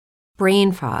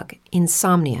brain fog,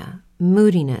 insomnia,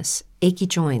 moodiness, achy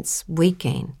joints, weight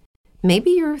gain. Maybe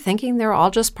you're thinking they're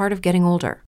all just part of getting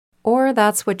older, or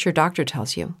that's what your doctor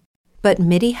tells you. But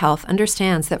MIDI Health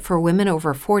understands that for women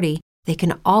over 40, they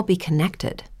can all be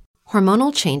connected.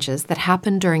 Hormonal changes that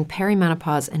happen during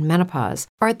perimenopause and menopause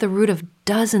are at the root of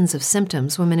dozens of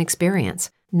symptoms women experience,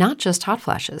 not just hot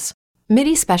flashes.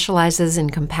 MIDI specializes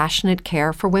in compassionate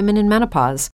care for women in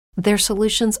menopause. Their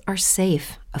solutions are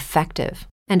safe, effective,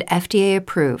 and FDA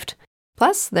approved.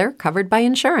 Plus, they're covered by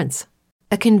insurance.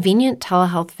 A convenient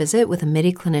telehealth visit with a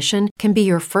MIDI clinician can be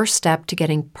your first step to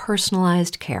getting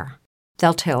personalized care.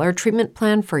 They'll tailor a treatment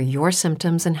plan for your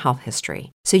symptoms and health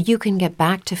history so you can get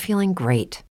back to feeling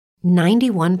great.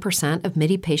 91% of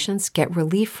MIDI patients get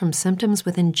relief from symptoms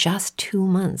within just 2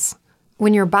 months.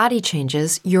 When your body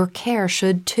changes, your care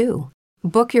should too.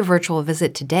 Book your virtual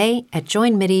visit today at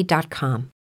joinmidi.com.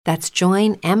 That's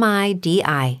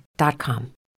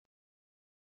joinmidi.com.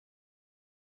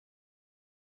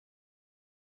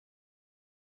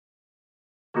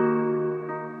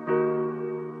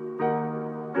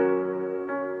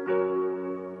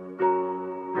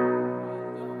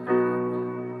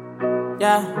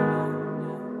 Yeah.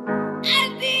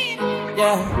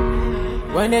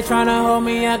 When they tryna hold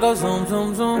me, I go zoom,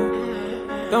 zoom, zoom.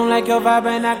 Don't like your vibe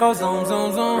and I go zoom,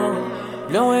 zoom, zoom.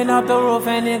 Blowing up the roof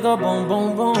and it go boom,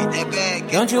 boom, boom.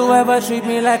 Don't you ever treat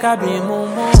me like I be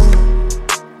moon,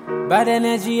 moon. Bad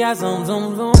energy, I zoom,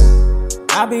 zoom, zoom.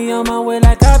 I be on my way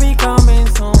like I be coming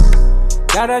soon.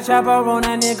 Got a chopper on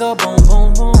that nigga, boom,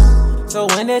 boom, boom. So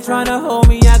when they tryna hold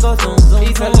me, I go zoom, zoom.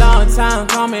 It's a long time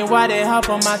coming, why they hop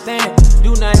on my thing?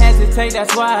 Do not hesitate,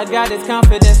 that's why I got this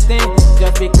confidence thing.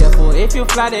 Just be careful, if you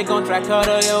fly, they gon' try cut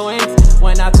all your wings.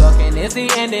 When I talkin', it's the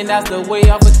ending, that's the way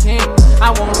of a king.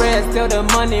 I won't rest till the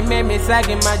money made me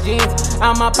sagging my jeans.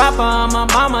 I'm a papa, I'm a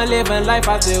mama, living life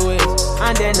as it wish.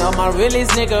 And then all my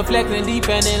realest nigga flexing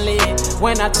dependently.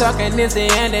 When I talkin', it's the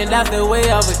ending, that's the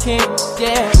way of a king.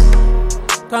 Yeah.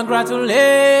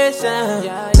 Congratulations,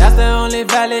 that's the only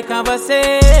valid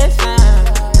conversation.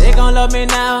 They gon' love me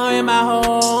now in my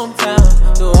hometown.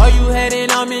 So all you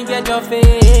hating on me, get your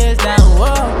face down.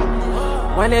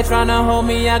 Whoa. When they tryna hold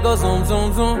me, I go zoom,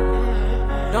 zoom, zoom.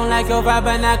 Don't like your vibe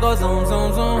and I go zoom,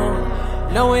 zoom, zoom.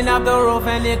 Blowing up the roof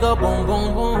and it go boom,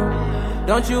 boom, boom.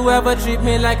 Don't you ever treat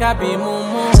me like I be moon,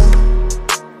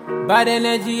 moon. Bad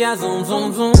energy, I zoom,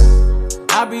 zoom, zoom.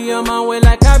 I be on my way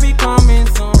like I be coming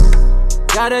soon.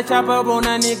 Got a chopper on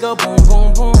a nigga, boom,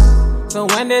 boom, boom. So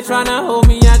when they tryna hold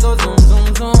me, I go zoom,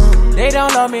 zoom, zoom. They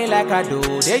don't love me like I do,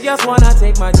 they just wanna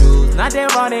take my juice. Now they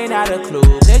running out of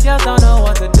clues, they just don't know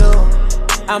what to do.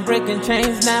 I'm breaking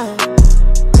chains now,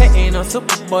 hitting on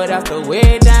super, but that's the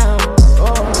way down.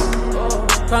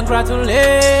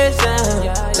 Congratulations,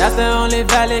 that's the only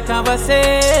valid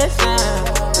conversation.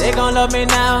 They gon' love me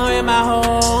now in my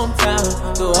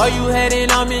hometown. So all you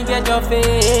hating on me, get your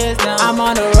face down. I'm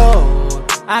on the road,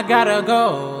 I gotta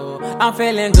go. I'm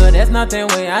feeling good, there's nothing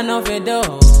way I know if it do.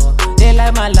 They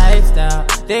like my lifestyle,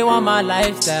 they want my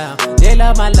lifestyle. They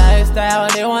love my lifestyle,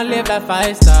 they want live like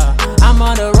 5-star. I'm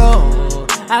on the road,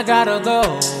 I gotta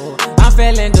go. I'm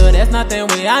feeling good, there's nothing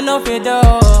way I know if it do.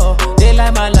 They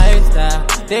like my lifestyle,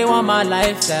 they want my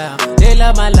lifestyle. They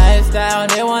love my lifestyle,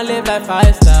 they want live like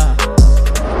 5-star.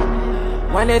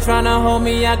 When they tryna hold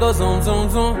me, I go zoom, zoom,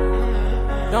 zoom.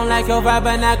 Don't like your vibe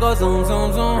and I go zoom,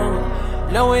 zoom, zoom.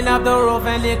 Blowing up the roof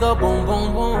and it go boom,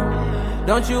 boom, boom.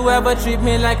 Don't you ever treat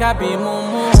me like I be moon,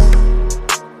 moon.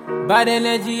 Bad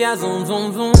energy, I zoom,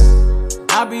 zoom, zoom.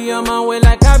 I be on my way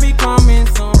like I be coming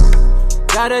soon.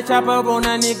 Got a chopper on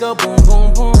a nigga, boom,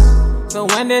 boom, boom. So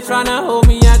when they tryna hold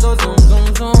me, I go zoom,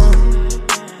 zoom, zoom.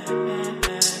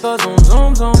 Go zoom,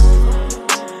 zoom, zoom.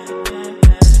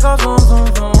 Go zoom, zoom,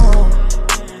 zoom.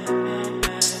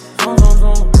 Zoom, zoom,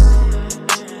 zoom.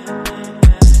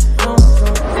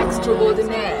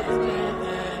 Extraordinaire.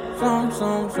 Zoom,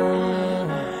 zoom, zoom.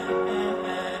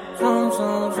 Zoom,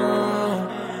 zoom, zoom.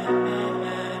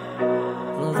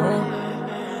 Zoom, zoom.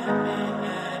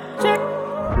 Check.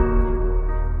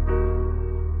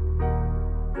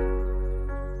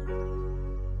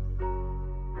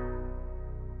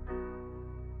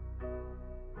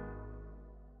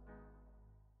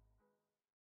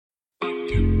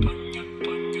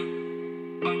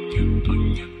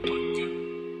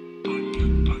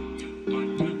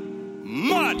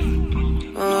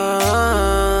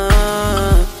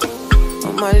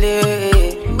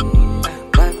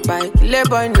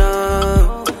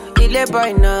 Il est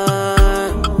boy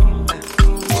now.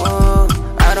 Oh,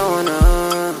 I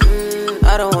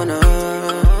don't wanna.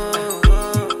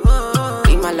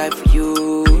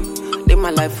 Live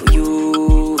my life for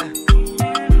you.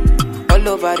 all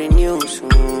over the news,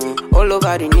 all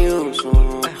over the news.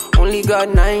 Only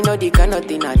God now know the kind of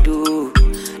thing I do,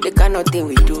 the kind of thing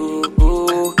we do.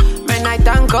 Man, I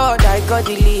thank God I got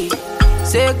the lead.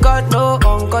 Say God no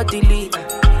ungodly.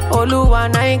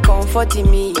 Oluwa na ain't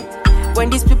comforting me. When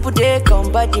these people they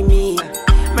come body me.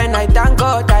 Man, I thank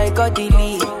God I got the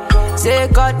lead. Say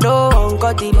God no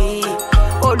ungodly.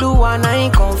 Oluwa na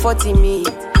ain't comforting me.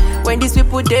 When these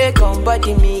people they come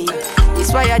body me.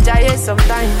 It's why I die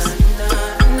sometimes.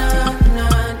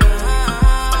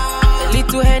 A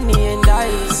little Henny and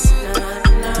ice.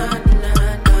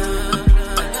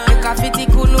 Make a fitty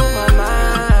cool my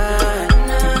mind.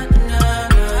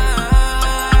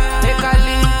 Make a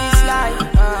live this life.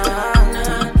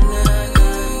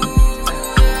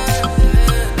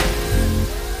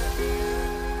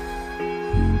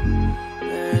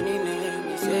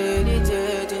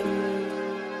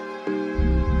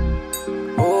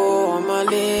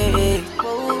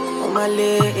 Oh my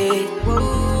leg,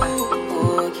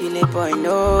 oh kill it boy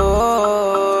no.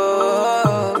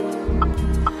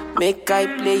 Make I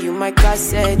play you my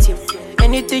cassette you.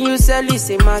 Anything you sell is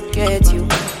a market you.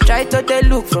 Try to they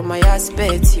look from my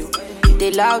aspect you. If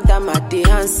they loud them at the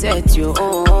handset you.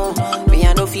 Me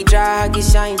I know fi drag it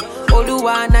shine.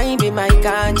 Oluwa na be my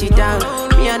country down.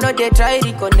 Me I know they try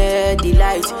to connect the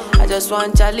lights. I just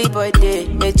want Charlie boy day,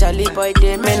 make Charlie boy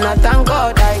day. Man I thank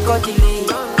God I got the lead.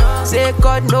 Say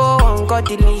God no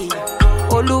ungodly.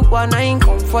 Oluwa na ain't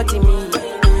comforting me.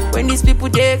 When these people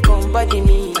they come body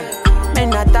me.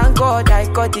 Man I thank God I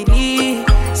got the lead.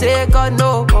 Say God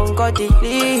no ungodly.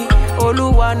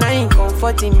 Oluwa na ain't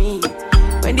comforting me.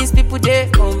 When these people they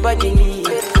come body me.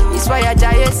 It's why I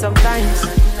die sometimes.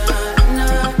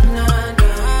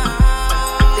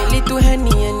 The little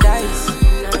Henny and ice.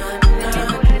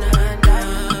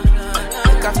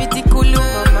 Make a fitty cool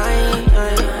my mind.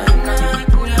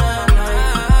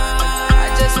 I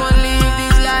just want to live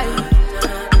this life.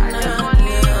 I just want to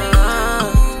live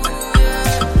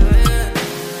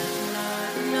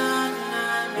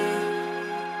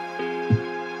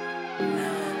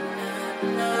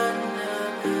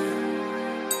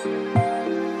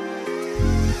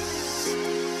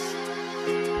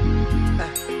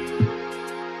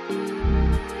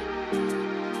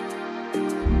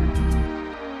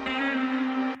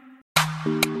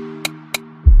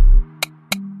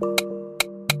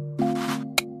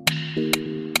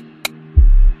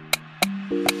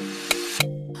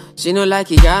She no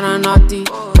like it, got on naughty,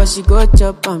 but she go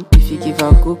chop if you give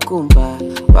her cucumber.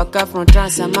 Walk out from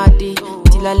Transamadi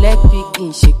till her leg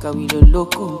picking, shake her with a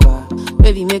locumba.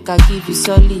 Baby, make her give you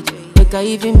solid, make her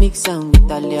even mix am with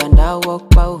her lay and I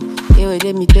walk pow. Hey, wait,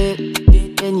 let me tell you.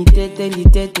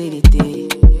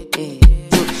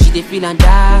 So she dey feel and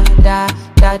da da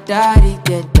da da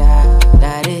da da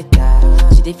da da.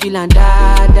 She dey feel and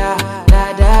da da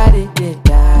da da da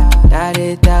da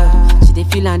da. She dey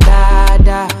feel and da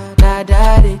da da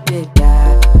da da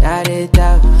da da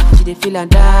da. She dey feel and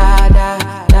da da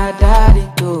da da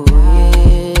da.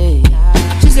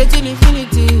 Yeah. She say till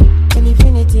infinity, till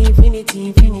infinity, infinity,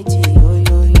 infinity. Yo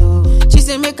yo yo. She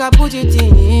say make her put it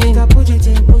in, make her put it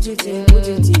in, put it in, put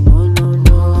it in. No no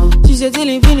no. She say till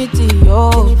infinity,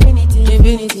 yo, infinity,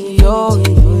 infinity, yo,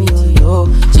 infinity, yo.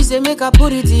 She say make her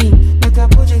put it in, make her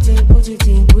put it in, put it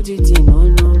in, put it in. No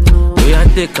no no. We a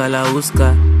take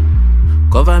Kalauska,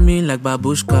 cover me like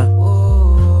babushka.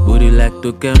 Booty like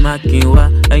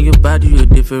Tokemakinwa, and your body you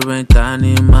different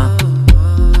animal.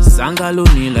 Sangalo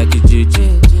me like a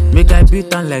JJ, make I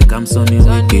beat on like I'm Sonny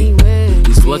Wiki.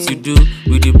 It's what you do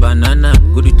with the banana.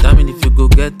 Go determine if you go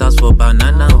get us for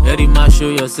banana. Very much show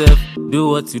yourself, do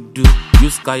what you do.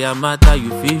 Use Kayamata, you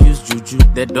feel use Juju.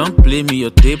 They don't play me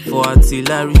your tape for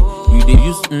artillery. You they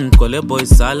use collect boy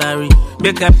salary.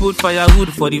 Make I put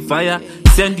firewood for the fire.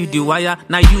 Send you the wire,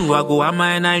 now you I go ama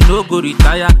and I no go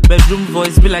retire. Bedroom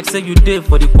voice be like say you did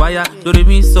for the choir. Do re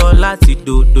mi so lati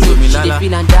do mi lala. She dey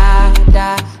feelin' da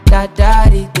da da da da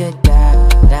da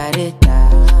da da.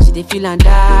 She dey feelin'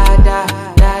 da da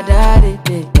da da da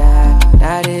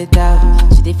da da.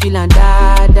 She dey feelin'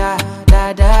 da da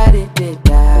da da da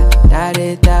da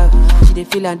da. She dey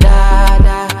feelin' da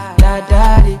da da da da.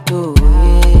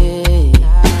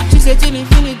 She say till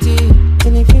infinity,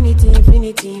 till infinity,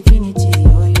 infinity, infinity.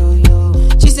 Yo yo yo.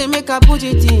 She say make her put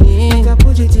it in, make her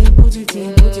put it in, put it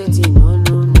in, put it in. No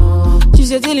no no. She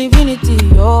say till infinity,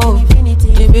 yo, infinity,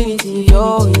 infinity,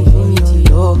 yo, infinity,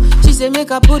 yo. She say make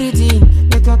her put it in,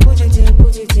 make her put it in,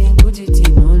 put it in, put it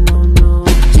in. No no no.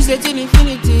 She say till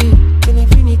infinity, till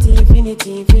infinity,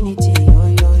 infinity, infinity. Yo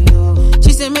yo yo.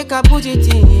 She say make her put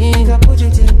it in, make her put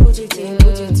it in, put it in,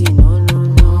 put it in. No no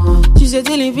no. She said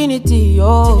till infinity,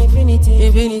 oh,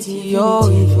 infinity, oh,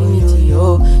 infinity,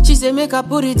 oh. She said make her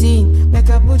put it in, make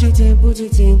her put it in, put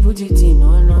it in, put it in,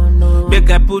 no, no, no. Make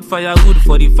I put firewood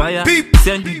for the fire. Beep.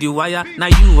 Send you the wire. Now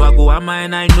you I go ama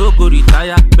and I no go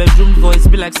retire. Bedroom voice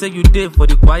be like say you did for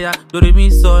the choir. Do re mi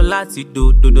so lati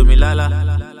do mi la la.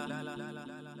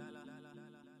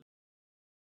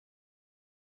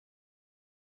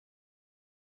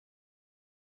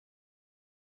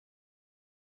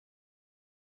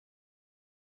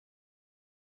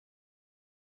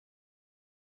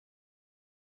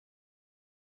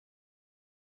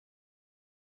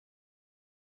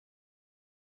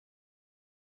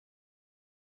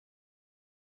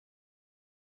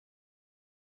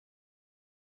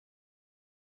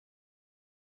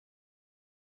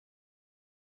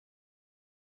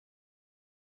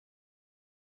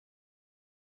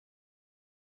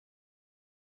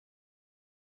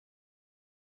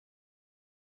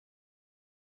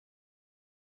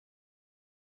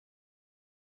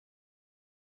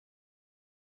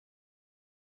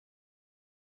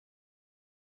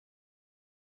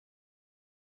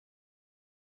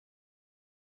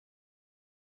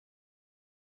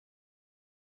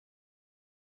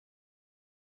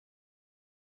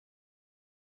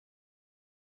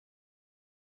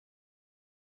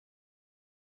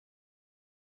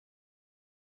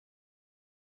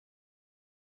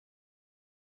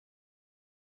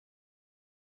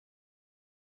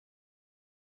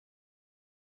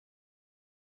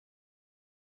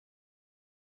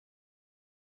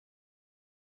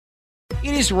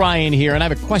 It is Ryan here, and I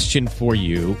have a question for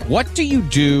you. What do you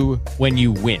do when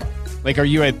you win? Like, are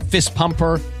you a fist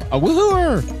pumper, a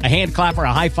woohooer, a hand clapper,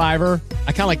 a high fiver?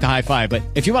 I kind of like the high five, but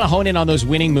if you want to hone in on those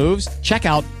winning moves, check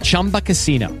out Chumba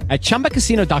Casino. At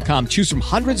ChumbaCasino.com, choose from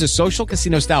hundreds of social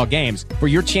casino-style games for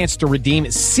your chance to redeem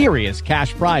serious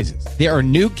cash prizes. There are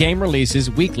new game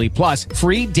releases weekly, plus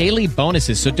free daily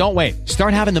bonuses, so don't wait.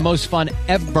 Start having the most fun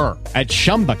ever at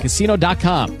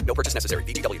ChumbaCasino.com. No purchase necessary.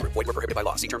 VGW Group. Void where prohibited by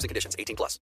law. See terms and conditions.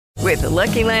 18+. With the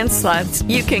Lucky Land Slots,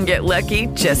 you can get lucky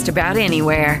just about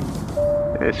anywhere.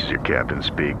 This is your captain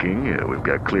speaking. We've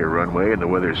got clear runway and the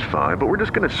weather's fine, but we're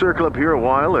just going to circle up here a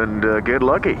while and get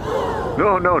lucky.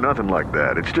 No, nothing like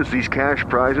that. It's just these cash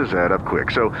prizes add up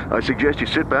quick. So I suggest you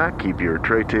sit back, keep your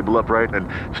tray table upright, and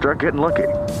start getting lucky.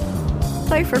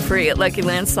 Play for free at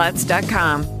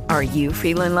LuckyLandSlots.com. Are you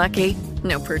feeling lucky?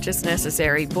 No purchase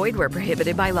necessary. Void where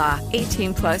prohibited by law.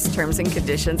 18+ terms and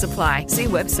conditions apply. See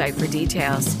website for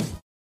details.